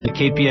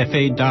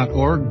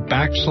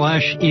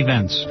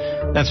kpfa.org/events.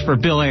 That's for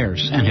Bill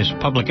Ayers and his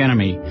Public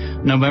Enemy,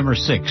 November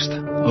 6th.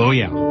 Oh,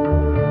 yeah.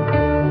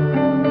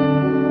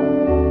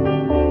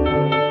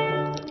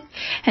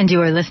 And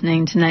you are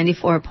listening to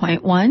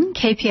 94.1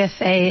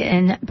 KPFA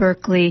in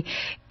Berkeley,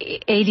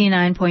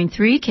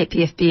 89.3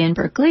 KPFB in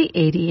Berkeley,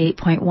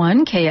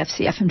 88.1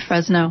 KFCF in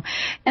Fresno,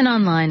 and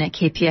online at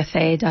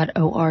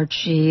kpfa.org.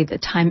 The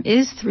time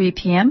is 3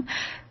 p.m.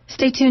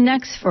 Stay tuned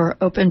next for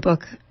Open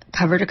Book,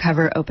 Cover to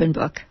Cover Open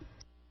Book.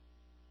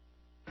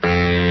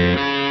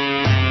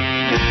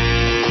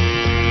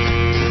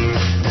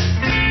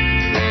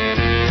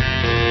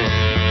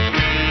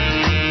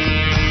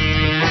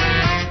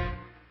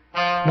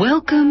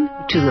 Welcome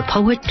to the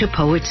Poet to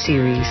Poet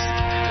series.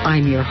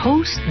 I'm your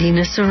host,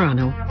 Dina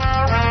Serrano.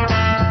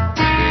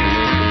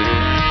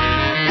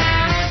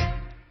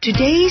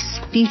 Today's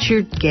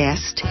featured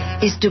guest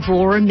is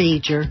Devora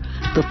Major,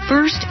 the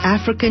first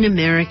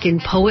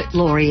African-American Poet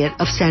Laureate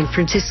of San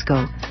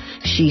Francisco.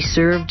 She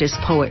served as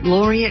Poet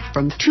Laureate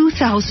from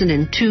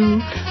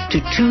 2002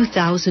 to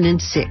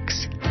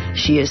 2006.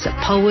 She is a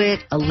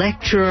poet, a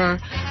lecturer,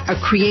 a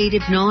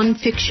creative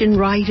nonfiction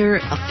writer,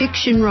 a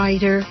fiction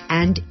writer,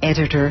 and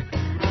editor.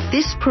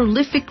 This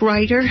prolific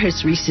writer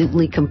has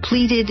recently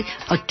completed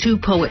a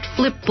two-poet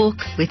flip book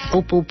with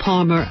Opal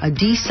Palmer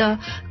Adisa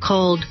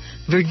called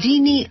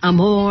Verdini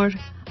Amor,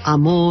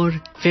 Amor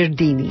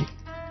Verdini.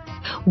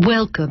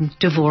 Welcome,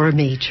 Devora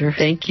Major.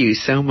 Thank you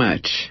so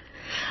much.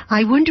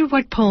 I wonder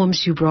what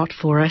poems you brought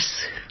for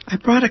us. I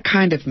brought a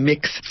kind of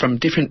mix from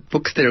different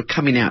books that are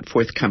coming out,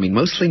 forthcoming,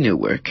 mostly new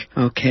work.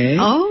 Okay.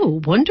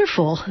 Oh,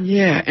 wonderful.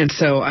 Yeah, and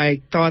so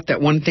I thought that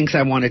one of the things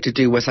I wanted to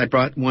do was I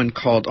brought one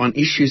called On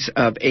Issues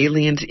of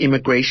Aliens,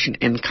 Immigration,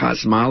 and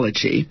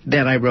Cosmology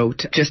that I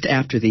wrote just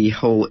after the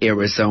whole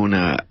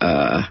Arizona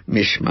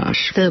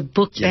mishmash. The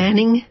book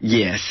banning?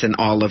 Yes, and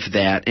all of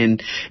that.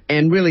 And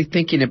really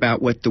thinking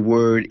about what the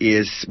word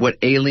is, what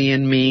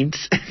alien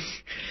means.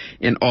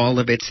 In all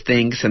of its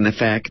things, and the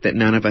fact that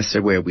none of us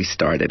are where we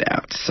started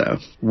out. So,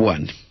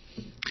 1.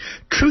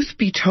 Truth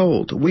be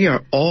told, we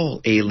are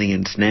all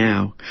aliens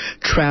now,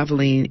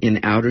 traveling in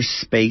outer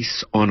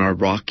space on our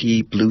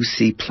rocky blue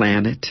sea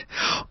planet.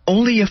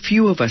 Only a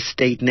few of us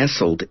stayed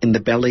nestled in the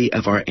belly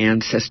of our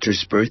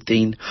ancestors'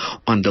 birthing,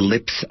 on the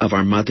lips of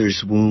our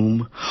mother's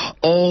womb.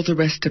 All the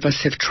rest of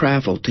us have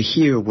traveled to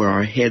here where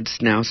our heads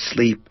now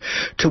sleep,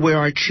 to where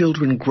our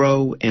children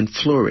grow and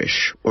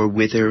flourish, or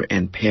wither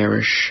and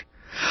perish.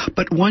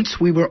 But once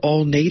we were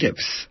all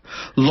natives.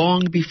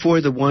 Long before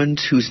the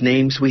ones whose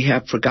names we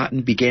have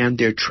forgotten began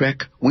their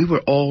trek, we were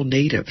all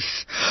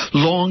natives.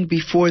 Long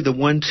before the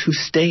ones who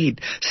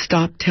stayed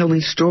stopped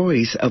telling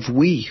stories of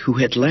we who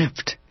had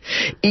left.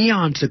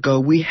 Eons ago,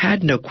 we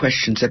had no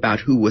questions about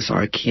who was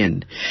our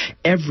kin.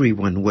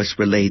 Everyone was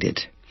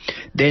related.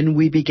 Then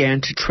we began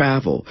to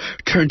travel,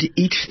 turned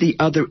each the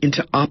other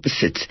into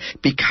opposites,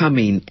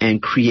 becoming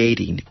and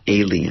creating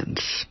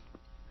aliens.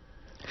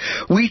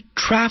 We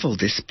travel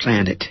this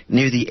planet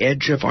near the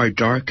edge of our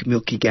dark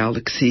Milky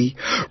Galaxy,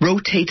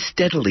 rotate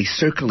steadily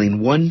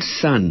circling one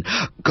sun,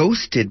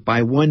 ghosted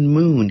by one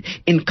moon,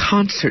 in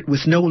concert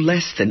with no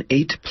less than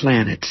 8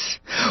 planets.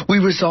 We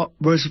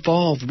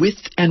revolve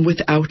with and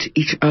without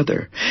each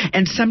other,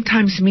 and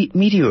sometimes meet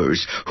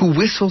meteors who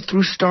whistle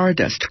through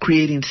stardust,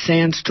 creating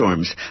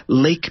sandstorms,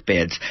 lake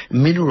beds,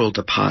 mineral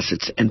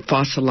deposits, and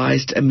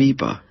fossilized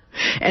amoeba.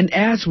 And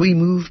as we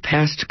move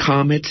past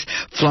comets,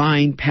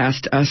 flying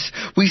past us,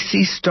 we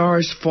see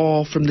stars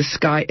fall from the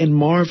sky and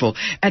marvel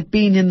at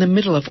being in the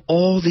middle of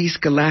all these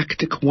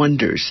galactic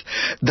wonders.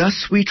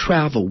 Thus we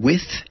travel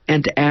with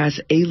and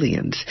as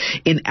aliens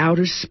in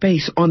outer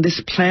space on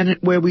this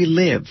planet where we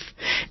live.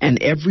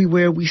 And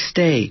everywhere we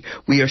stay,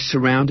 we are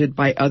surrounded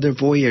by other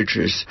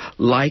voyagers,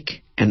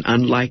 like and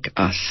unlike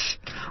us.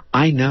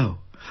 I know.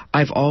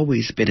 I've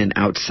always been an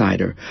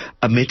outsider,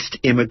 amidst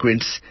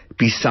immigrants,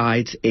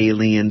 besides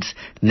aliens,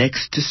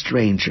 next to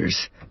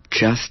strangers,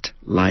 just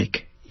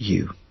like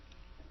you.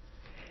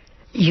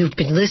 You've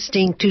been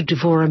listening to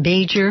Devora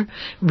Major,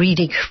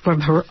 reading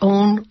from her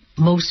own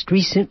most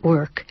recent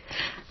work.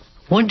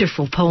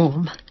 Wonderful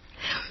poem.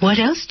 What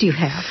else do you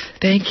have?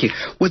 Thank you.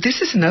 Well,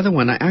 this is another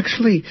one. I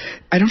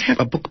don't have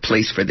a book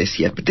place for this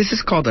yet, but this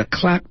is called A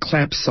Clap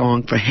Clap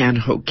Song for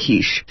Han-Ho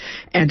Quiche.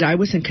 And I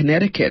was in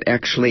Connecticut,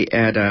 actually,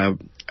 at a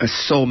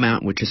Soul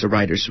Mountain, which is a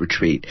writer's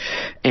retreat.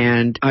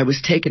 And I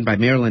was taken by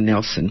Marilyn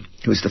Nelson,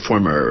 who was the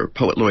former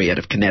poet laureate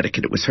of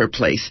Connecticut. It was her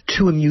place,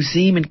 to a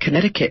museum in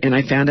Connecticut, and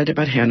I found out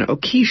about Han-Ho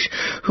Quiche,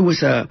 who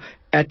was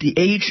at the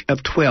age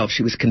of 12,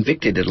 she was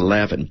convicted at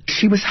 11.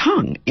 She was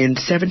hung in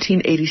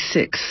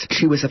 1786.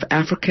 She was of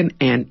African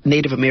and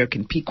Native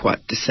American Pequot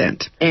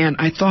descent. And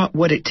I thought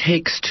what it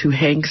takes to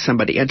hang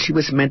somebody. And she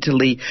was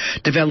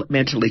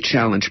developmentally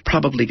challenged,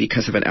 probably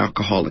because of an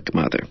alcoholic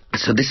mother.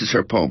 So this is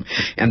her poem.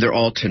 And they're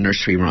all to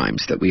nursery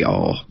rhymes that we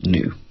all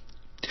knew.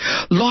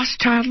 Lost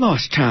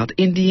child,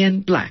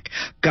 Indian, black,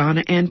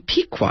 Ghana and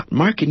Pequot,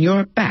 marking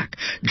your back.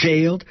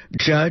 Jailed,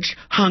 judge,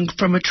 hung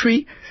from a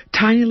tree,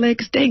 tiny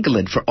legs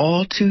dangling for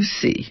all to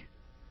see.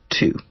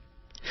 2.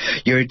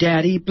 Your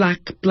daddy, black,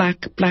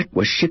 black, black,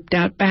 was shipped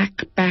out back,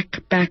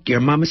 back, back. Your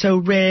mama so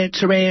red,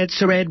 so red,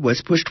 so red,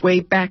 was pushed way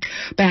back,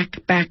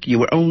 back, back. You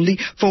were only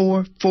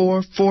 4,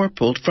 4, 4,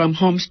 pulled from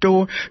home's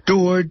door,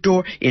 door,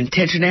 door,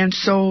 intention and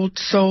sold,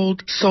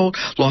 sold, sold,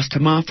 lost to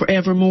ma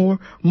forevermore,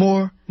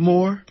 more,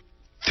 more.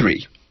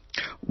 3.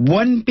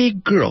 One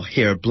big girl,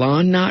 hair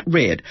blonde, not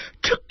red,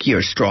 took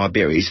your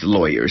strawberries, the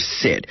lawyers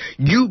said.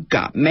 You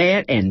got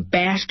mad and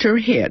bashed her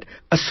head.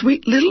 A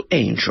sweet little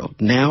angel,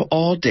 now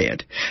all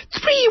dead.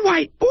 3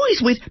 white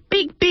boys with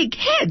big, big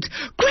heads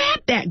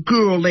grabbed that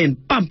girl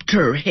and bumped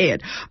her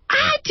head.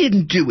 I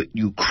didn't do it,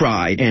 you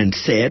cried and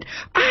said.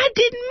 I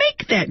didn't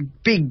make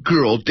that big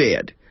girl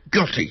dead.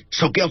 Guilty,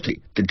 so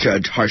guilty, the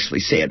judge harshly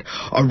said.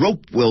 A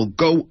rope will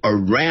go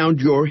around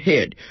your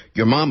head.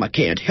 Your mama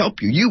can't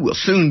help you. You will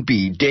soon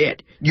be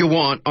dead. You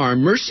want our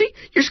mercy?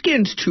 Your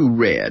skin's too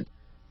red.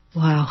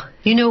 Wow.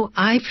 You know,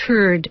 I've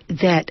heard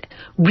that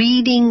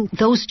reading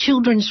those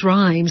children's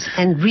rhymes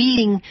and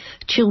reading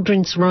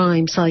children's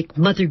rhymes like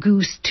Mother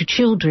Goose to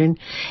children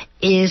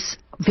is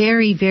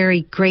very,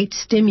 very great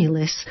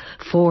stimulus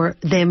for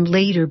them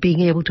later being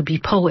able to be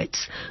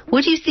poets.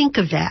 What do you think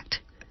of that?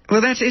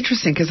 Well, that's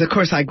interesting because, of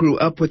course, I grew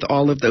up with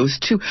all of those,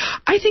 too.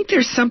 I think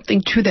there's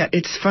something to that.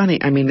 It's funny.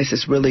 I mean, this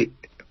is really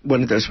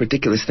one of those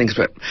ridiculous things,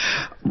 but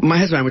my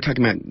husband and I were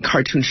talking about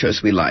cartoon shows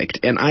we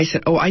liked, and I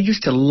said, I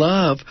used to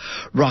love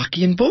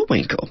Rocky and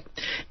Bullwinkle.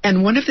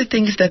 And one of the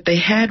things that they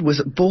had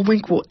was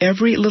Bullwinkle,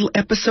 every little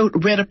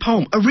episode, read a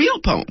poem, a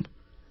real poem.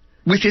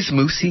 With his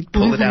moose, he'd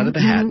pull it out of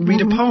the hat and read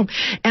a poem.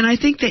 And I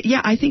think that,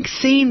 I think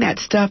seeing that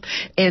stuff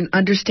and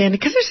understanding,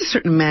 because there's a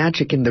certain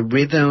magic in the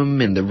rhythm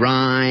and the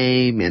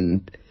rhyme,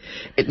 and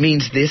it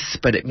means this,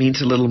 but it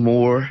means a little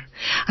more.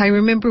 I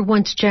remember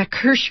once Jack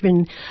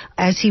Hirschman,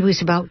 as he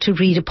was about to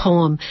read a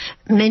poem,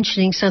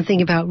 mentioning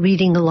something about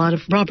reading a lot of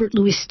Robert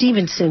Louis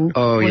Stevenson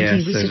when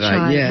he was a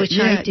child, which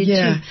I did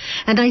too.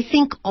 And I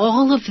think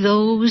all of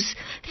those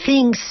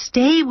things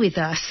stay with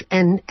us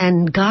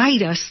and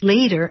guide us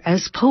later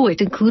as poet,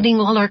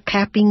 including all our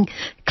clapping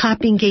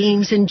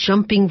games and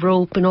jumping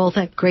rope and all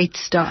that great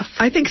stuff.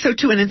 I think so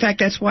too, and in fact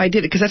that's why I did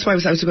it, because that's why I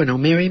was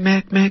going, Mary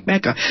Mac,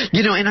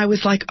 and I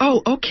was like,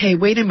 okay,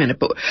 wait a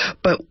minute,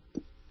 but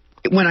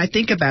when I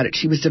think about it,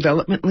 she was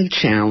developmentally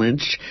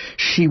challenged.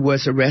 She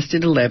was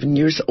arrested 11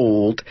 years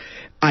old.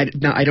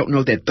 Now, I don't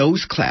know that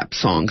those clap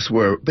songs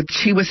were, but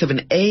she was of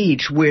an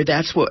age where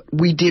that's what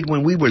we did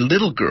when we were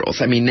little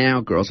girls. I mean,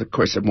 now girls, of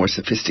course, are more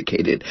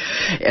sophisticated,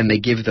 and they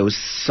give those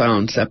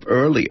sounds up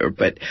earlier,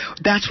 but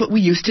that's what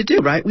we used to do,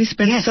 right? We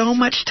spent so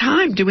much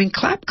time doing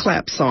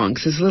clap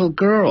songs as little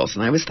girls,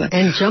 and I was like...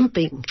 And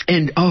jumping.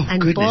 And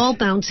goodness. Ball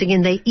bouncing,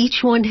 and they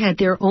each one had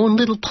their own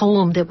little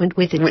poem that went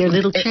with it, their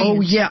little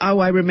chant.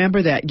 I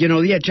remember that.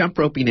 Jump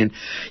roping, and,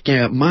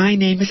 my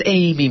name is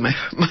Amy,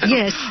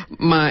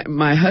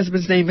 my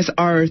husband's name is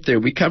Arthur.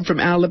 We come from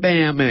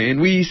Alabama,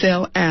 and we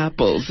sell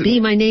apples.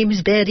 My name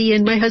is Betty,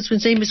 and my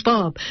husband's name is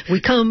Bob.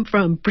 We come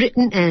from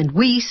Britain, and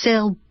we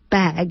sell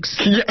bags.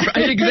 Yeah,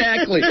 right,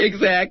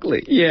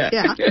 exactly.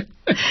 Yeah.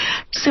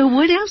 So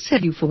what else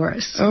have you for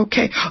us?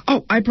 Okay.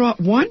 I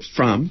brought one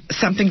from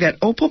something that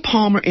Opal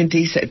Palmer and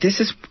Dee said. This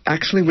is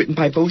actually written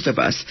by both of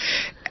us.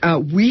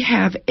 We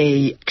have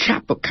a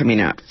chapbook coming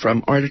out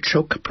from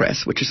Artichoke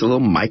Press, which is a little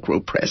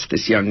micro press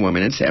this young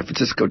woman in San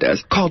Francisco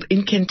does, called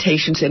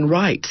Incantations and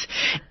Rites.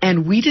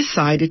 And we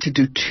decided to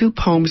do 2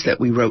 poems that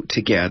we wrote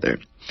together.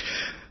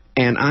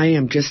 And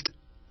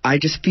I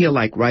just feel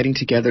like writing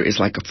together is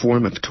like a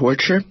form of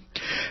torture.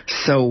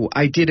 So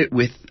I did it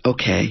with,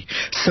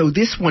 so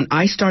this one,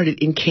 I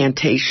started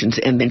incantations,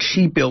 and then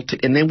she built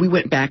it, and then we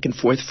went back and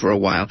forth for a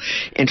while,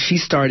 and she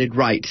started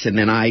rites, and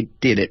then I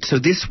did it. So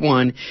this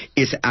one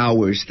is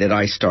ours that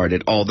I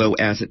started, although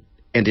as it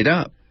ended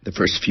up, the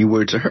first few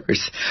words are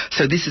hers.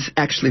 So this is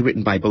actually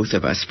written by both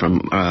of us from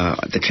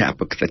the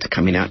chapbook that's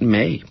coming out in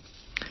May.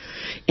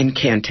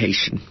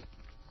 Incantation.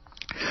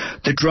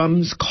 The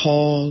drums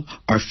call,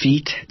 our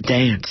feet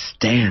dance,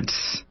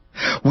 dance.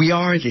 We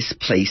are this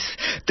place,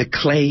 the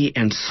clay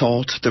and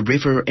salt, the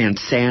river and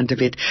sand of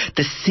it,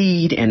 the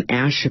seed and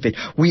ash of it.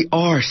 We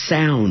are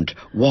sound,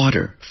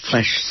 water,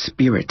 flesh,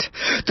 spirit.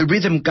 The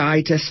rhythm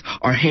guides us,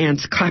 our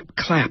hands clap,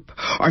 clap.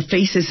 Our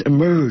faces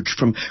emerge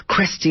from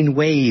cresting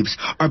waves.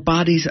 Our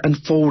bodies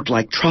unfold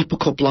like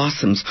tropical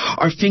blossoms.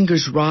 Our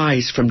fingers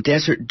rise from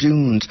desert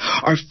dunes.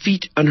 Our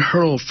feet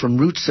unhurl from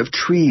roots of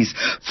trees,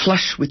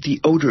 flush with the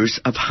odors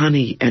of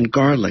honey and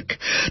garlic.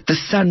 The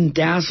sun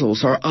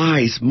dazzles, our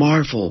eyes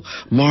marvel.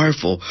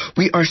 Marvel.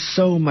 We are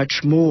so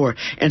much more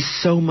and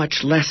so much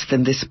less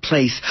than this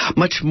place,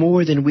 much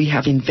more than we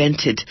have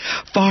invented,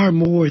 far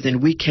more than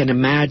we can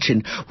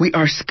imagine. We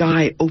are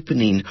sky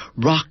opening,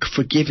 rock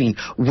forgiving,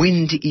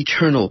 wind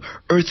eternal,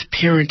 earth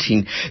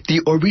parenting.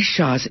 The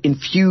orishas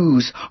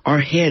infuse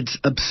our heads,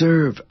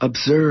 observe,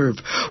 observe.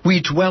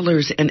 We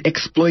dwellers and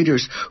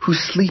exploiters who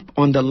sleep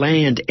on the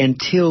land and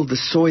till the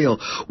soil,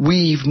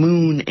 weave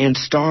moon and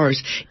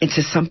stars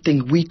into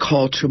something we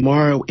call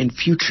tomorrow and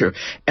future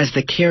as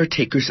the care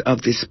caretakers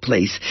of this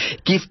place.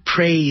 Give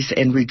praise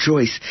and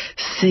rejoice.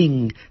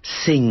 Sing,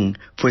 sing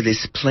for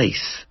this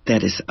place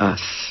that is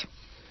us.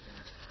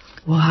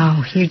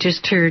 Wow, you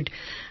just heard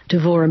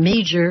Devorah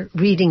Major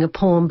reading a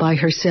poem by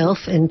herself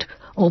and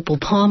Opal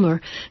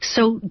Palmer.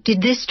 So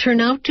did this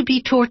turn out to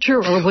be torture,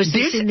 or was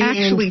this in the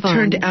actually end fun?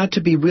 Turned out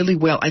to be really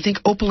well. I think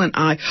Opal and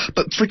I,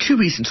 but for two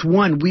reasons.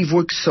 One, we've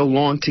worked so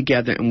long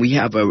together and we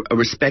have a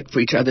respect for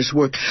each other's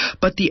work.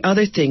 But the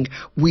other thing,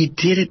 we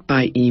did it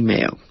by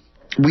email.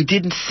 We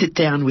didn't sit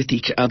down with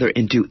each other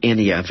and do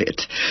any of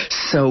it.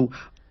 So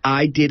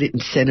I did it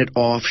and sent it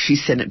off. She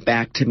sent it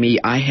back to me.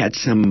 I had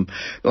some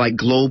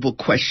global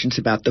questions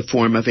about the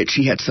form of it.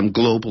 She had some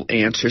global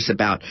answers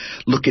about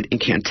look at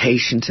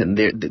incantations and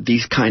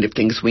these kind of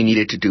things we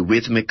needed to do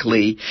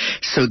rhythmically.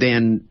 So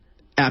then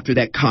after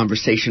that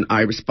conversation,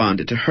 I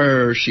responded to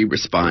her. She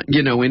responded,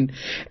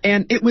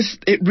 and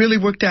it really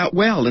worked out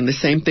well. And the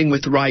same thing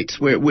with rights,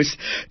 where it was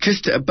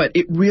just, but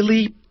it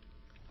really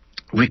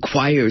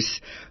requires,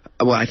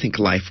 well, I think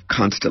life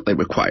constantly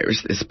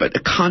requires this, but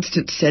a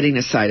constant setting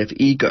aside of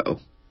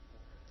ego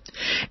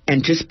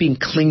and just being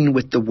clean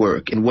with the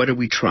work and what are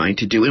we trying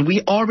to do. And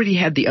we already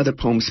had the other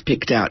poems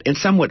picked out and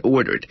somewhat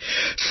ordered.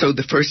 So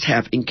the first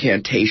half,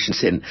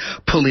 incantations and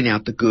pulling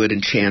out the good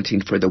and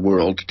chanting for the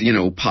world,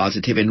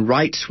 positive. And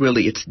rights,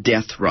 really, it's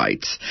death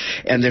rights.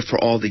 And they're for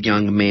all the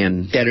young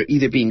men that are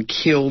either being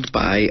killed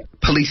by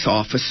police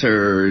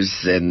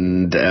officers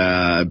and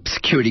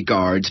security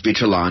guards,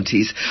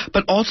 vigilantes,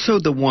 but also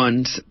the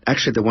ones,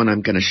 actually the one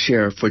I'm going to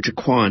share for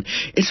Jaquan,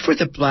 is for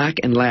the Black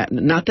and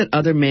Latin. Not that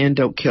other men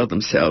don't kill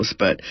themselves,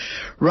 but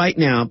right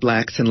now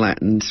Blacks and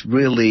Latins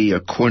really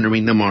are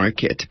cornering the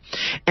market.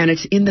 And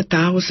it's in the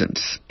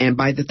thousands. And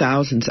by the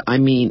thousands, I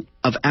mean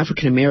of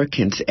African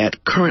Americans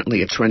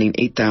currently it's running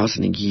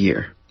 8,000 a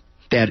year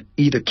that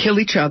either kill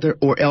each other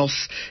or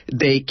else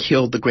they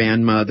kill the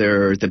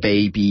grandmother, the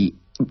baby,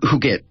 who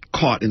get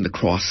caught in the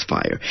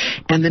crossfire.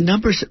 And the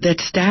numbers,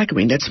 that's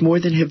staggering. That's more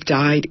than have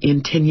died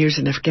in 10 years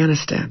in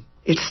Afghanistan.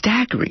 It's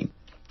staggering.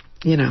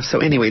 So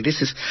anyway,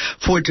 this is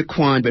for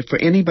Jaquan, but for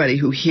anybody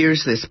who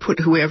hears this, put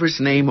whoever's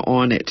name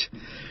on it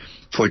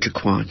for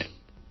Jaquan.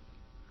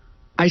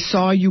 I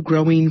saw you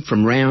growing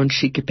from round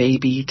chic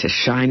baby to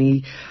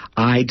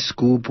shiny-eyed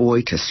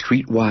schoolboy to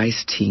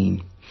streetwise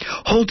teen.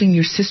 Holding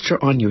your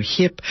sister on your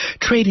hip,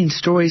 trading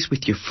stories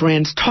with your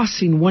friends,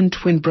 tossing one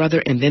twin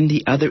brother and then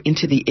the other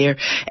into the air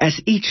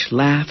as each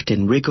laughed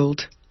and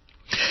wriggled.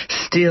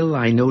 Still,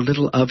 I know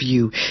little of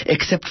you,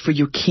 except for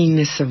your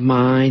keenness of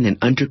mind and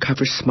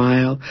undercover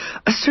smile,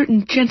 a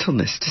certain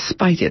gentleness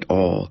despite it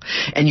all,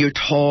 and your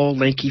tall,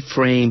 lanky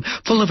frame,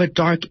 full of a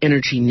dark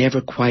energy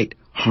never quite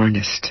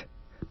harnessed.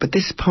 But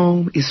this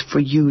poem is for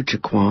you,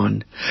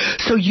 Jaquan,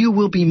 so you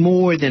will be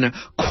more than a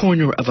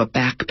corner of a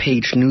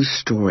back-page news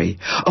story,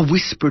 a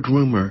whispered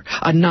rumor,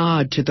 a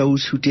nod to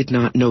those who did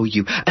not know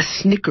you, a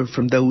snicker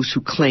from those who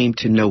claim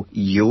to know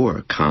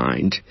your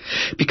kind,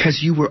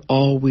 because you were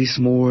always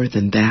more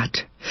than that,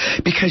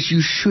 because you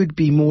should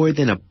be more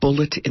than a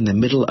bullet in the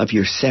middle of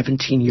your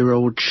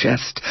 17-year-old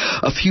chest,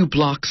 a few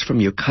blocks from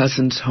your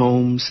cousins'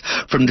 homes,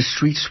 from the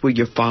streets where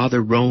your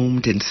father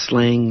roamed in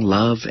slang,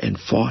 love, and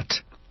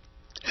fought.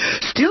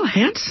 Still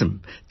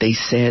handsome, they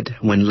said,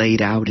 when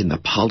laid out in the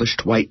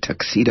polished white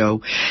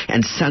tuxedo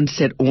and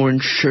sunset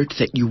orange shirt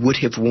that you would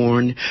have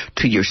worn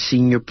to your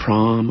senior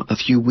prom a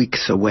few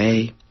weeks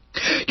away.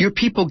 Your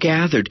people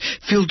gathered,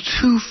 filled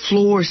 2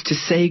 floors to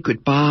say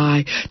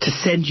goodbye, to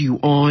send you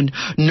on,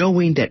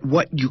 knowing that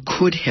what you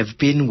could have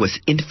been was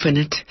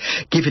infinite,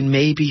 given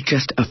maybe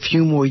just a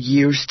few more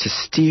years to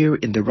steer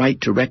in the right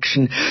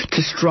direction,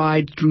 to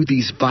stride through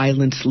these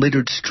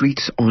violence-littered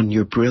streets on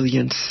your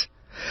brilliance.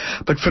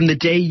 But from the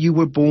day you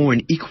were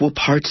born, equal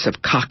parts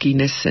of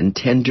cockiness and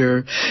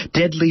tender,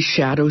 deadly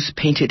shadows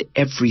painted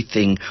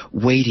everything,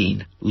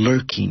 waiting,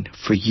 lurking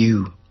for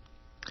you.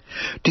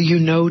 Do you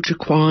know,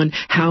 Jaquan,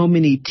 how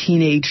many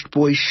teenaged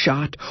boys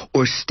shot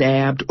or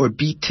stabbed or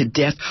beat to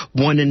death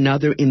one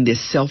another in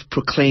this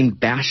self-proclaimed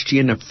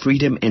bastion of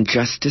freedom and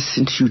justice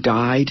since you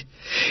died?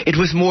 It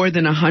was more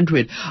than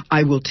 100,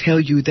 I will tell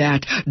you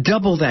that.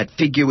 Double that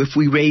figure if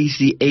we raise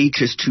the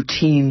ages to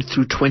teen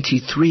through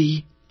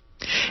 23.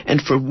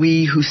 And for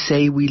we who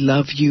say we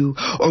love you,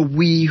 or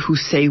we who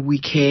say we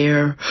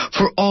care,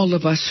 for all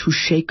of us who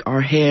shake our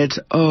heads,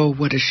 oh,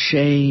 what a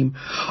shame.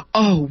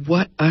 Oh,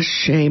 what a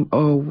shame.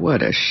 Oh,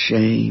 what a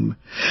shame.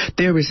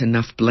 There is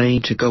enough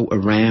blame to go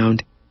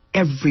around.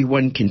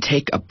 Everyone can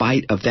take a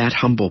bite of that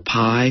humble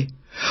pie.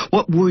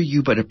 What were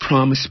you but a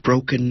promise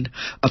broken,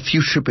 a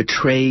future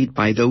betrayed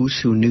by those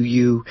who knew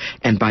you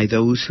and by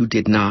those who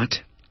did not?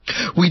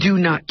 We do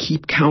not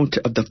keep count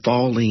of the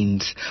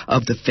fallings,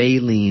 of the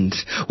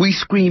failings. We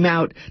scream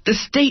out, the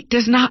state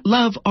does not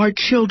love our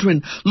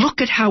children. Look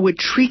at how it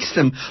treats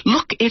them.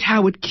 Look at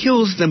how it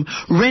kills them,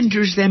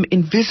 renders them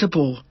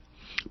invisible.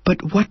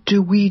 But what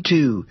do we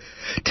do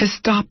to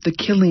stop the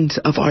killings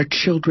of our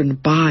children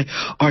by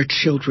our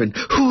children?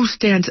 Who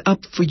stands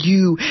up for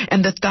you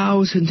and the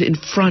thousands in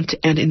front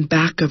and in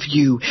back of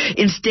you?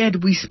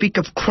 Instead, we speak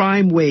of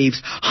crime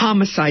waves,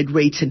 homicide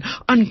rates, and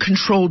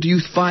uncontrolled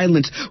youth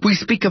violence. We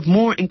speak of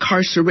more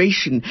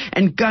incarceration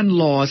and gun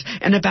laws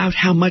and about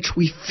how much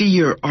we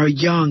fear our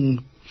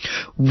young.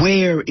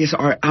 Where is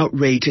our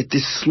outrage at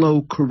this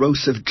slow,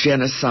 corrosive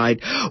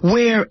genocide?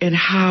 Where and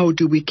how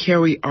do we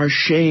carry our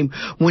shame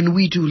when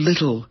we do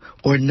little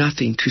or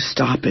nothing to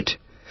stop it?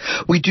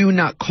 We do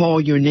not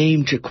call your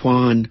name,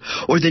 Jaquan,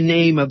 or the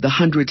name of the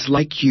hundreds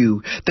like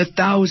you, the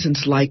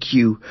thousands like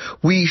you.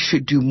 We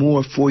should do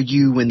more for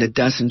you and the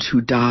dozens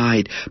who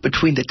died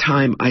between the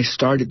time I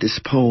started this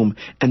poem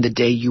and the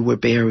day you were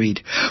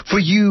buried. For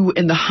you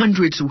and the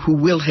hundreds who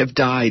will have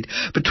died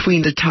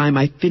between the time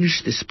I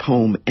finish this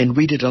poem and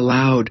read it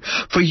aloud.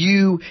 For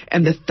you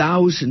and the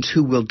thousands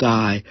who will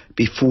die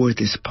before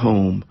this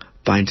poem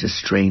finds a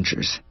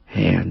stranger's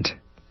hand.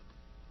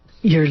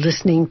 You're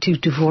listening to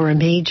Devora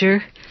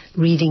Major,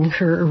 reading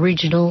her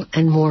original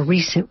and more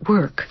recent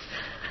work.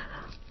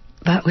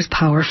 That was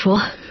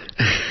powerful.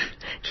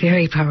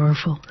 Very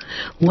powerful.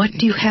 What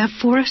do you have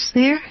for us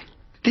there?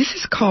 This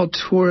is called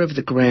Tour of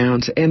the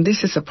Grounds, and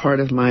this is a part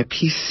of my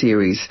peace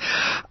series.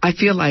 I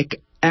feel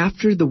like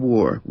after the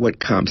war, what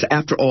comes,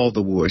 after all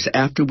the wars,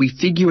 after we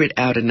figure it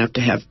out enough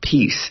to have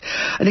peace,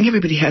 I think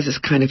everybody has this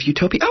kind of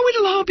utopia. Oh,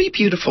 it'll all be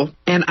beautiful.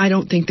 And I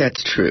don't think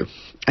that's true.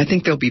 I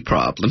think there'll be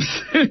problems.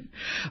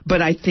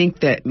 But I think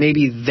that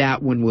maybe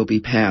that one will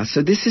be passed.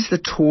 So this is the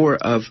tour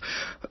of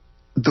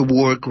the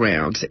war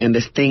grounds and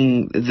the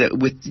thing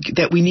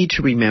that we need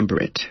to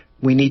remember it.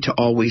 We need to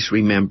always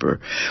remember.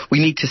 We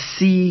need to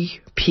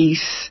see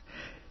peace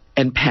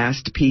and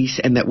past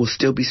peace, and that we'll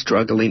still be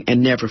struggling,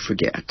 and never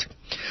forget.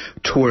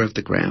 Tour of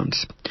the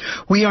Grounds.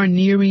 We are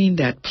nearing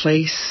that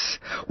place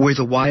where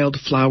the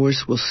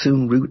wildflowers will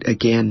soon root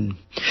again,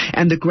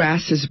 and the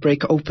grasses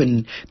break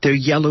open their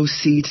yellow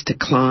seeds to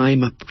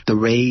climb up the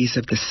rays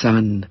of the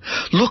sun.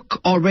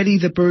 Look, already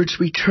the birds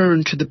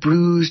return to the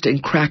bruised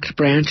and cracked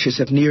branches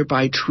of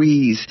nearby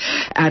trees,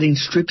 adding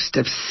strips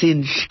of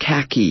singed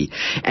khaki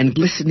and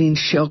glistening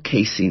shell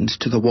casings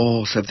to the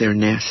walls of their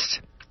nest.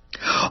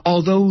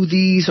 Although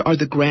these are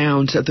the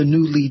grounds of the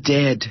newly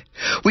dead,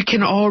 we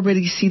can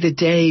already see the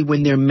day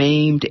when their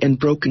maimed and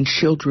broken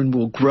children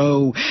will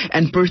grow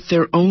and birth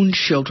their own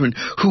children,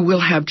 who will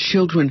have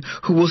children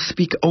who will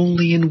speak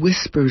only in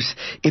whispers,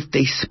 if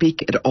they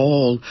speak at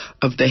all,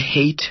 of the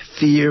hate,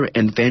 fear,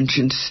 and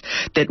vengeance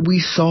that we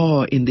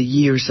saw in the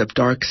years of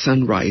dark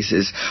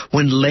sunrises,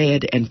 when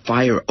lead and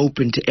fire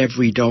opened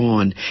every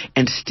dawn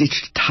and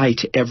stitched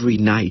tight every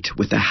night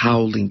with a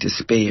howling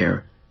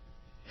despair.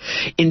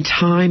 In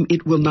time,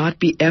 it will not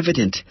be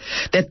evident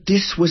that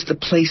this was the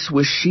place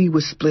where she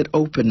was split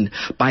open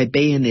by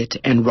bayonet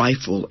and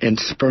rifle and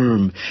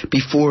sperm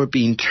before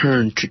being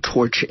turned to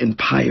torch and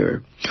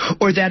pyre,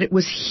 or that it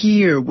was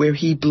here where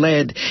he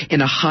bled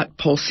in a hot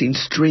pulsing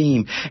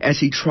stream as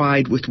he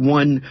tried with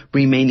one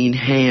remaining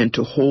hand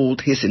to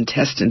hold his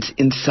intestines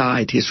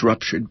inside his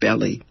ruptured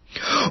belly.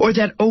 Or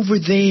that over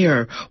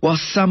there, while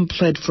some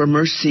pled for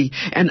mercy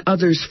and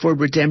others for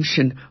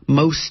redemption,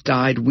 most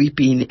died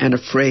weeping and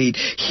afraid,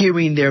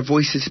 hearing their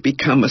voices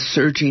become a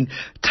surging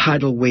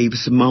tidal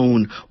wave's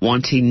moan,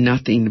 wanting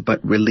nothing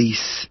but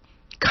release.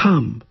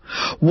 Come,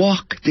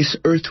 walk this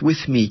earth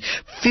with me.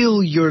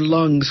 Fill your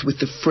lungs with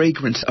the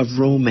fragrance of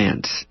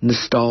romance,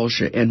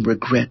 nostalgia, and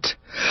regret.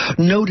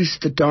 Notice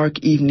the dark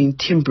evening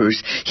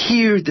timbers.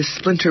 Hear the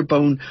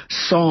splinter-bone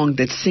song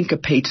that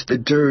syncopates the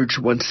dirge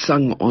once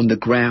sung on the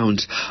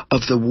grounds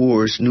of the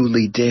war's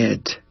newly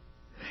dead.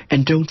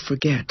 And don't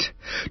forget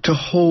to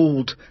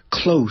hold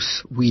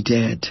close we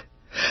dead.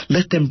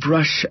 Let them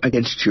brush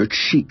against your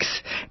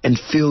cheeks and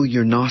fill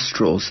your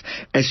nostrils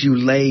as you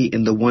lay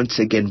in the once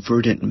again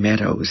verdant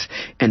meadows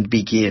and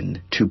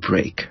begin to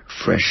break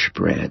fresh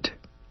bread.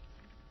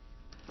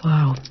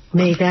 Wow.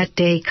 May that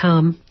day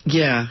come.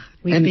 Yeah.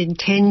 We've been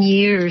 10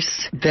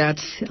 years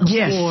that's of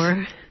yes,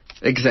 war.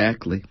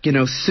 Exactly. You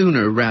know,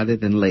 sooner rather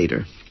than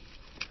later.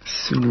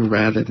 Sooner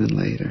rather than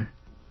later.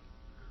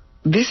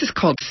 This is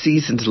called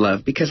Seasoned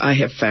Love because I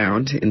have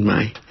found in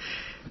my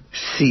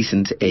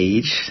seasoned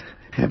age,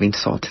 having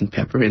salt and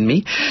pepper in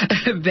me,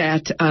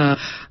 that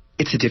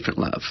it's a different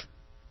love.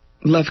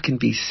 Love can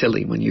be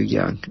silly when you're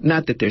young.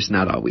 Not that there's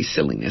not always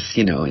silliness,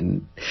 you know,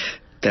 and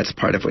that's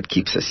part of what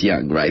keeps us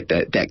young, right?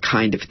 That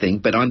kind of thing.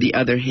 But on the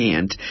other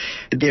hand,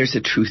 there's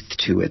a truth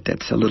to it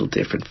that's a little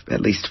different,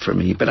 at least for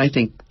me. But I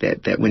think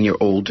that when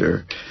you're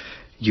older,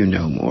 you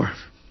know more.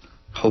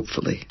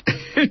 Hopefully.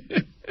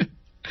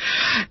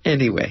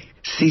 Anyway,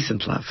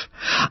 Seasoned Love.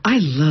 I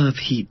love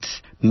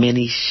heat's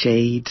many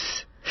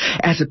shades.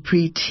 As a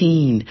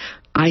preteen,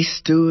 I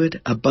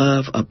stood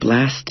above a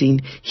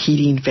blasting,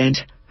 heating vent,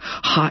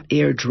 hot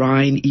air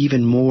drying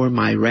even more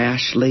my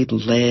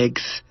rash-laden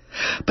legs.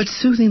 but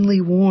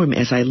soothingly warm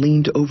as I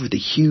leaned over the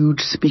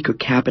huge speaker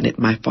cabinet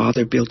my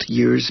father built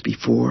years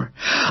before.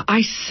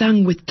 I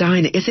sung with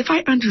Dinah as if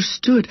I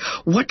understood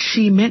what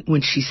she meant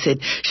when she said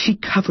she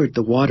covered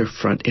the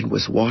waterfront and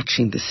was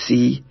watching the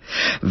sea.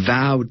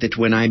 Vowed that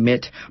when I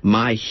met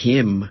my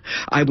him,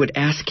 I would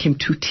ask him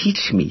to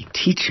teach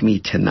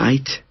me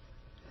tonight.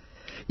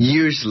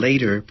 Years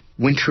later,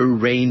 winter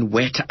rain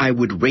wet, I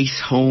would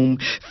race home,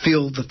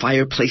 fill the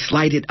fireplace,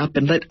 light it up,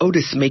 and let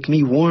Otis make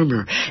me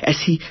warmer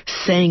as he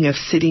sang of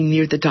sitting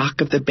near the dock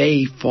of the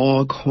bay,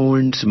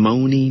 foghorns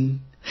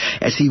moaning,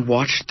 as he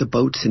watched the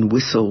boats and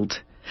whistled,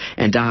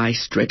 and I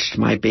stretched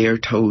my bare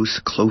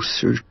toes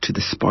closer to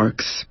the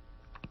sparks.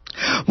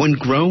 When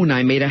grown,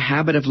 I made a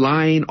habit of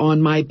lying on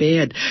my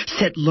bed,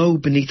 set low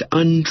beneath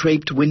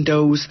undraped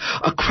windows,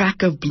 a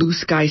crack of blue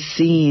sky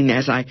seen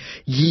as I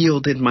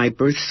yielded my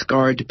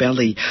birth-scarred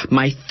belly,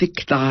 my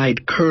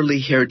thick-thighed,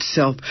 curly-haired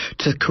self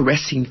to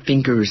caressing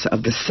fingers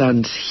of the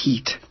sun's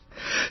heat.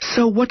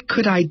 So what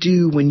could I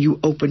do when you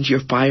opened your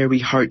fiery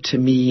heart to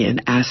me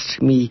and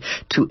asked me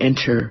to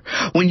enter,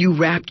 when you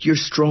wrapped your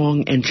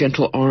strong and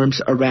gentle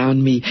arms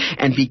around me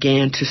and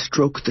began to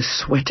stroke the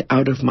sweat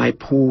out of my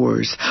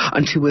pores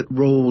until it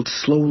rolled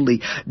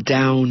slowly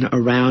down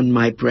around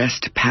my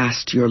breast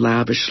past your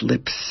lavish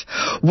lips?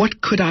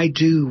 What could I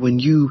do when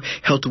you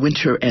held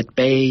winter at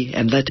bay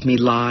and let me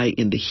lie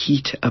in the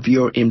heat of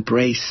your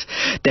embrace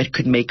that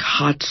could make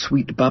hot,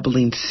 sweet,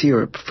 bubbling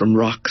syrup from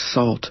rock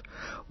salt?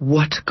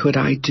 What could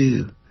I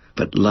do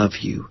but love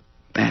you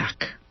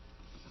back?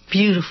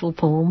 Beautiful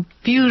poem.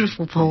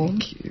 Beautiful poem.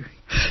 Thank you.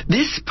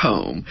 This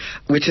poem,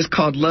 which is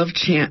called Love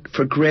Chant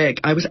for Greg,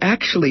 I was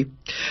actually,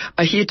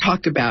 he had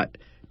talked about,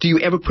 do you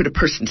ever put a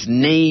person's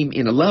name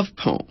in a love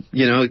poem?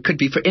 You know, it could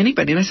be for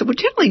anybody. And I said, well,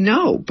 generally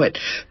no, but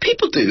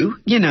people do,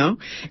 you know.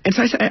 And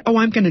so I said,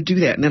 I'm going to do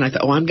that. And then I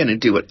thought, I'm going to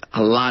do it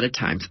a lot of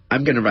times.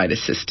 I'm going to write a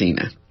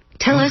sestina.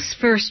 Tell us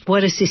first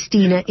what a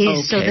sestina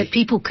is so that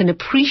people can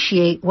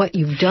appreciate what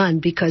you've done,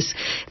 because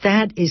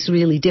that is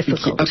really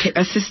difficult. Okay,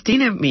 a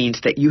sestina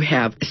means that you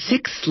have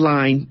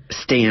 6-line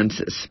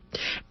stanzas,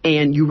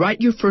 and you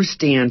write your first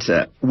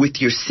stanza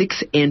with your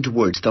 6 end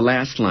words, the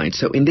last line.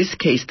 So in this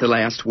case, the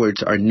last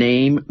words are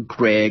name,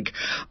 Greg,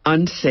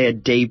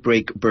 unsaid,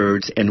 daybreak,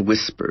 birds, and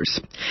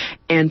whispers.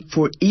 And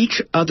for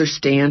each other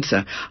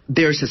stanza,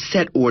 there's a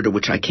set order,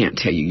 which I can't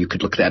tell you. You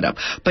could look that up.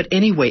 But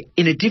anyway,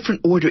 in a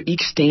different order,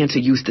 each stanza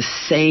used the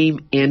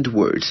same end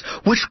words,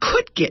 which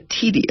could get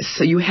tedious.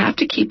 So you have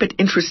to keep it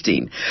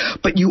interesting.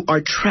 But you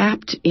are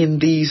trapped in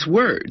these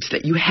words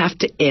that you have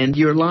to end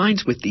your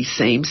lines with these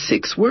same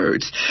 6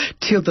 words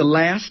till the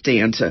last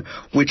stanza,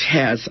 which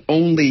has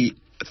only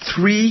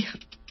 3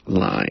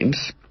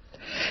 lines.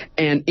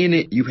 And in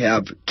it, you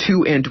have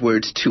 2 end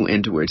words, 2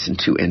 end words, and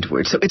 2 end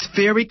words. So it's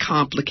very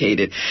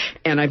complicated.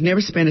 And I've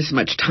never spent as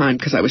much time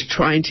because I was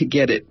trying to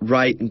get it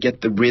right and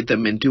get the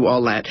rhythm and do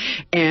all that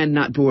and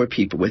not bore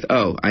people with,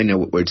 oh, I know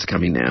what word's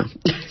coming now.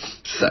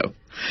 So,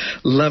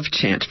 Love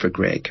Chant for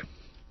Greg.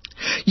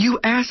 You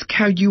ask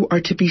how you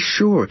are to be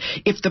sure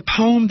if the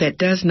poem that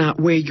does not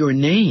wear your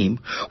name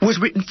was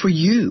written for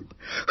you,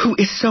 who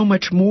is so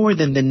much more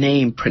than the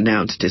name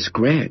pronounced as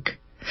Greg.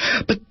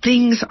 But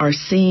things are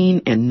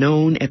seen and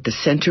known at the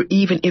center,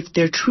 even if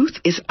their truth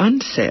is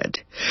unsaid.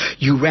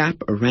 You wrap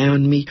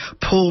around me,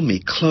 pull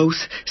me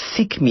close,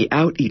 seek me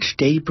out each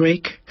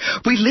daybreak.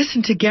 We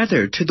listen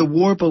together to the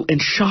warble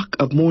and shock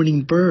of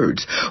morning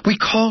birds. We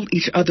call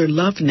each other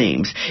love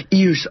names,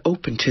 ears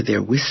open to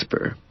their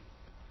whisper.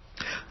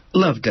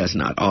 Love does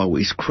not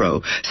always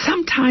crow.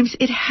 Sometimes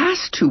it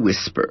has to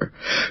whisper,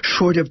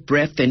 short of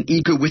breath and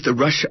eager with a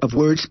rush of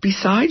words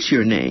besides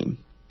your name.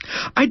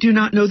 I do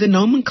not know the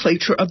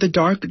nomenclature of the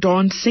dark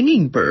dawn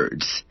singing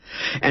birds.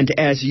 And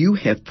as you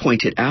have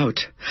pointed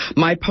out,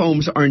 my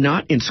poems are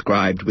not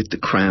inscribed with the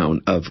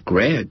crown of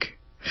Greg.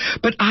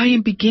 But I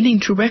am beginning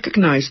to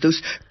recognize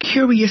those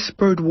curious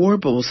bird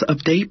warbles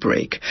of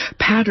daybreak,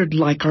 patterned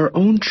like our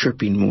own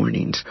chirping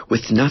mornings,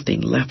 with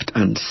nothing left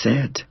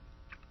unsaid.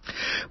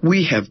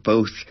 We have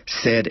both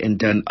said and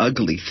done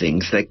ugly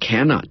things that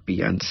cannot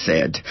be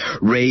unsaid,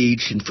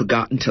 raged and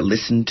forgotten to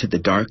listen to the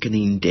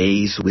darkening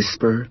day's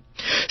whisper.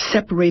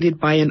 Separated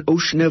by an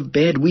ocean of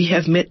bed, we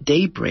have met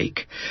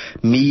daybreak,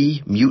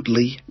 me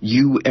mutely,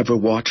 you ever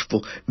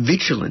watchful,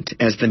 vigilant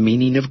as the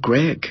meaning of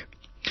Greg.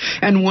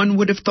 And one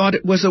would have thought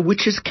it was a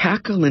witch's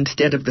cackle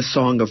instead of the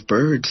song of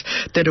birds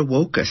that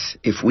awoke us,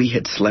 if we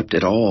had slept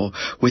at all,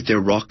 with their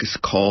raucous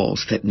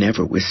calls that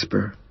never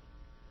whisper.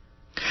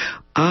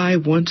 I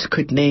once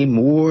could name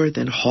more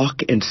than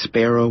hawk and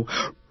sparrow,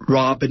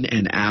 robin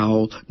and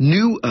owl,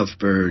 knew of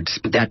birds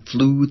that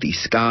flew the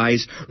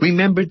skies,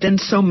 remembered then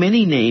so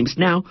many names,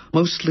 now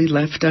mostly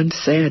left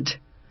unsaid.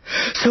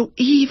 So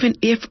even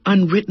if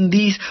unwritten,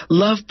 these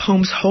love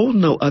poems hold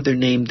no other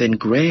name than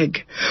Greg,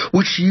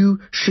 which you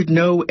should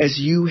know as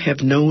you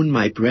have known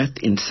my breath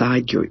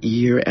inside your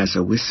ear as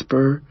a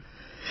whisper.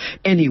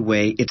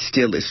 Anyway, it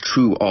still is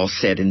true, all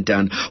said and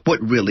done.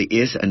 What really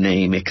is a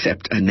name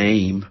except a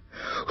name?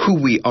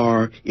 Who we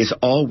are is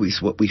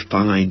always what we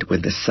find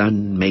when the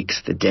sun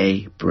makes the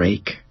day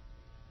break.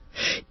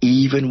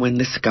 Even when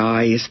the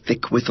sky is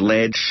thick with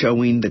lead,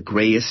 showing the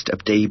grayest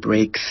of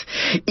daybreaks,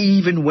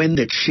 even when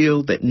the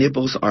chill that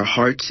nibbles our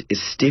hearts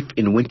is stiff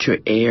in winter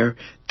air,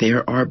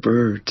 there are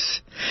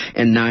birds,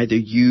 and neither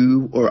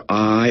you or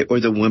I or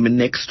the woman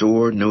next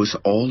door knows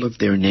all of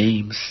their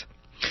names.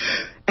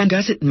 And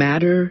does it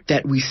matter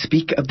that we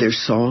speak of their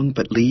song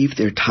but leave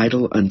their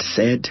title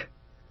unsaid?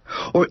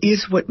 Or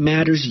is what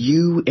matters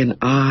you and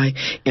I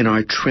in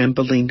our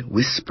trembling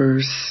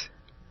whispers?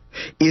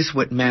 Is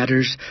what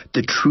matters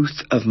the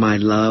truth of my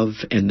love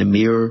and the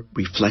mirror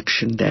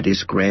reflection that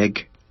is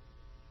Greg?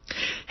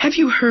 Have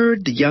you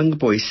heard the young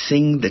boys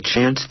sing the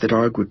chants that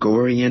are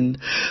Gregorian,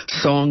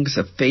 songs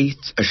of faith,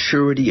 a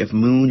surety of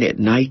moon at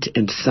night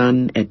and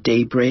sun at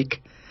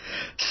daybreak?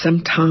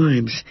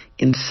 Sometimes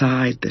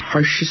inside the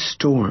harshest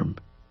storm,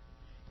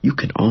 you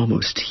can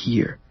almost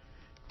hear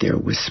their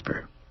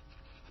whisper.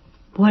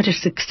 What a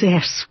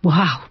success.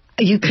 Wow.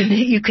 You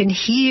can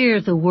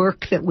hear the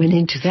work that went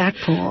into that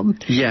poem.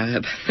 Yeah.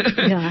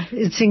 Yeah,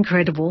 it's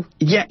incredible.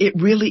 Yeah, it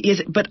really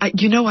is. But,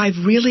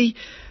 I've really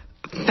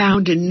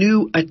found a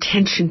new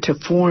attention to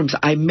forms.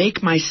 I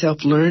make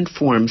myself learn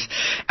forms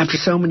after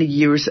so many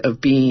years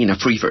of being a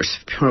free verse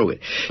poet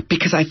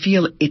because I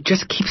feel it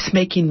just keeps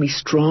making me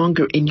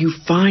stronger, and you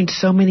find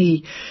so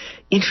many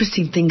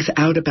interesting things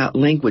out about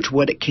language,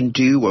 what it can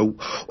do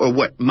or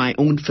what my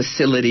own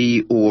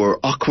facility or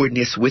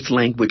awkwardness with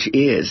language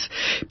is,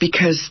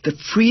 because the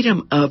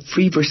freedom of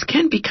free verse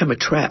can become a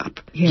trap.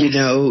 Yes. You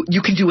know,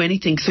 you can do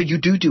anything, so you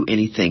do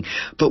anything.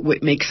 But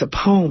what makes a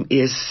poem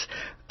is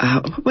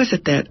what was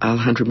it that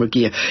Alejandro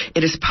Murguia,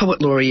 in his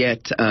Poet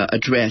Laureate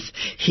address,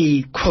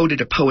 he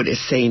quoted a poet as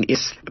saying,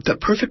 it's the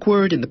perfect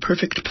word in the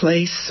perfect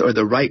place, or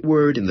the right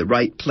word in the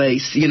right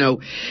place,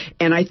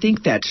 and I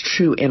think that's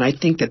true, and I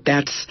think that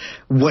that's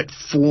what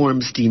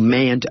forms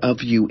demand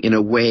of you in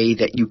a way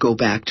that you go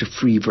back to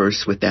free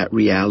verse with that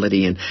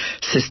reality. And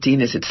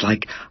Sistina's, it's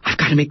like, I've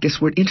got to make this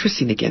word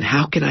interesting again.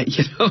 How can I,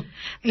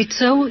 It's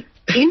so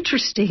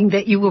interesting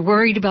that you were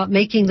worried about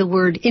making the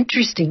word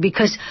interesting,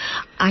 because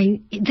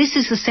this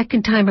is the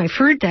second time I've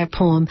heard that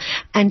poem,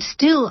 and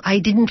still I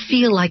didn't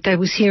feel like I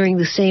was hearing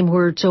the same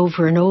words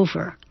over and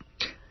over.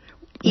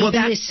 Even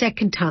the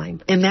second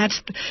time. And that's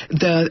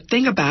the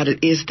thing about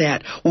it is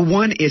that, well,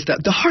 one is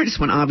that the hardest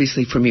one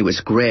obviously for me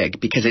was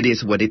Greg, because it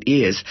is what it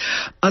is.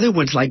 Other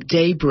ones like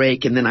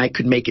daybreak, and then I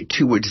could make it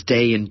two words,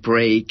 day and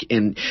break,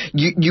 and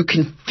you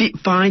can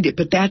find it.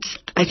 But that's,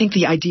 I think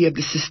the idea of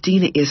the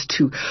Sistina is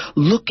to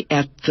look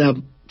at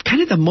the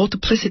kind of the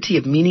multiplicity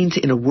of meanings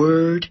in a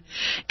word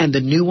and the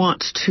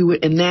nuance to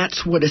it. And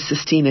that's what a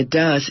Sistina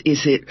does,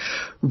 is it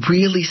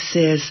really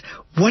says,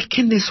 what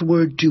can this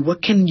word do?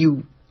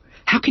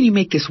 How can you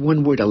make this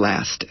one word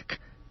elastic?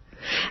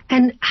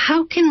 And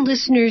how can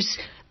listeners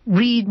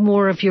read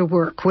more of your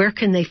work? Where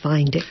can they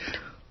find it?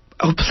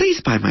 Oh, please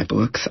buy my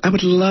books. I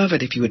would love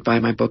it if you would buy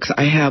my books.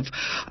 I have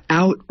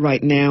out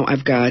right now,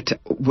 I've got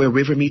Where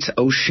River Meets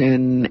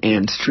Ocean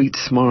and Street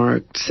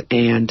Smarts,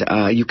 and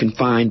you can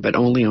find, but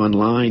only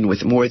online,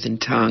 with More Than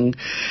Tongue,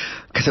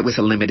 because it was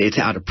a limited, it's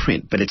out of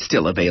print, but it's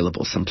still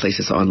available some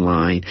places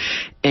online.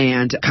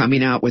 And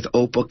coming out with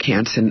Opal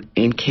Canson,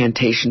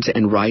 Incantations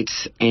and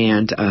Rites,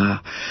 and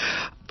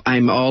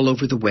I'm all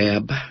over the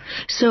web.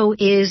 So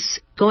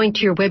is going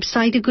to your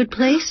website a good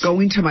place?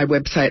 Going to my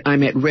website,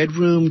 I'm at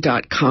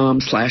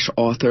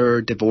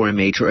redroom.com/author Devorah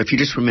Major. If you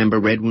just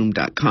remember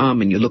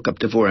redroom.com and you look up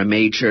Devorah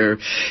Major,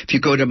 if you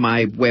go to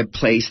my web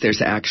place,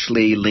 there's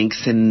actually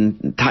links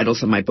and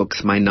titles of my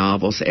books, my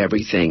novels,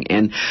 everything.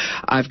 And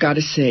I've got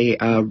to say,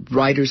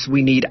 writers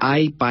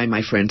I buy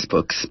my friends'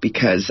 books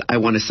because I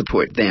want to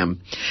support them.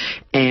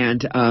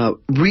 And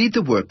read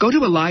the work. Go to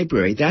a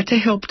library. That's a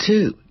help,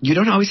 too. You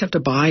don't always have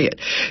to buy it,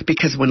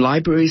 because when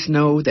libraries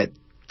know that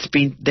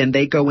then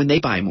they go and they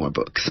buy more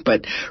books.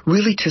 But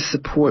really to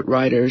support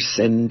writers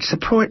and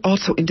support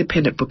also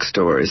independent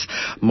bookstores,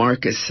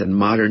 Marcus and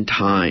Modern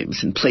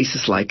Times and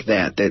places like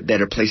that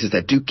are places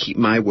that do keep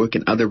my work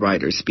and other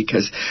writers,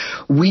 because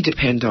we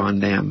depend on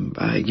them.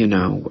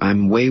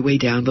 I'm way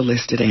down the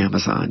list at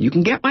Amazon. You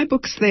can get my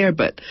books there,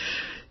 but,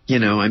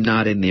 I'm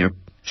not in their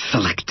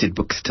selected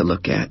books to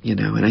look at,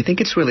 and I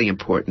think it's really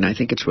important.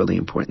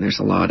 There's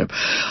a lot of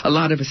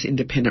us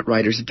independent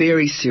writers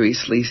very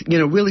seriously,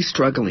 really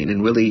struggling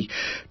and really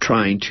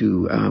trying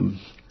to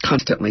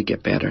constantly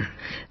get better.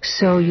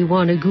 So you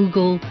want to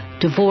Google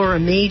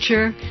Devorah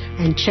Major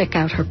and check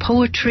out her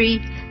poetry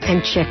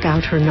and check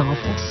out her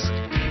novels.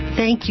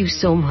 Thank you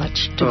so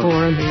much,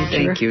 Devorah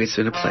Major. Thank you. It's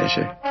been a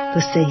pleasure.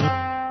 The same.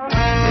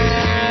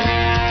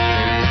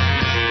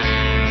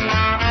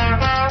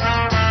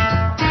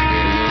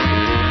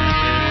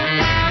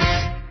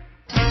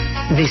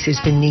 This has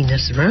been Nina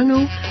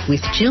Serrano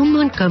with Jill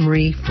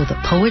Montgomery for the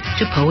Poet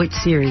to Poet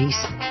series.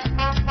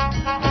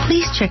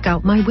 Please check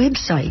out my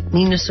website,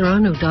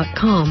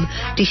 ninaserrano.com,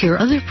 to hear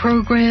other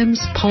programs,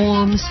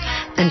 poems,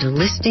 and a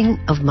listing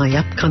of my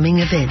upcoming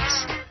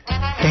events.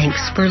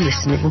 Thanks for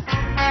listening.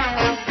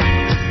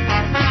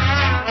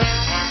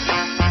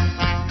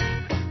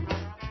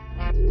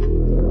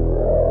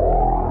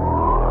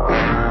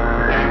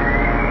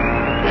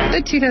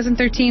 The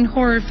 2013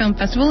 Horror Film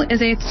Festival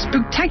is a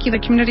spectacular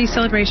community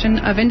celebration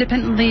of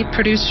independently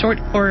produced short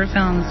horror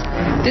films.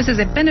 This is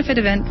a benefit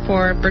event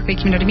for Berkeley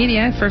Community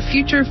Media for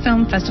future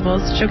film festivals,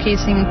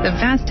 showcasing the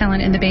vast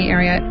talent in the Bay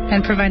Area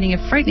and providing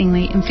a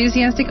frighteningly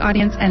enthusiastic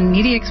audience and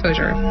media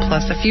exposure,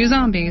 plus a few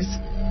zombies.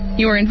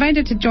 You are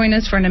invited to join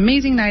us for an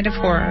amazing night of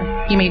horror.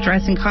 You may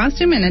dress in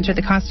costume and enter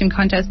the costume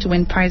contest to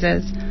win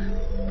prizes.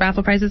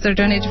 Raffle prizes are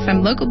donated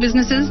from local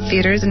businesses,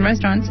 theaters, and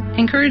restaurants,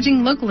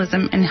 encouraging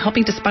localism and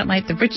helping to spotlight the rich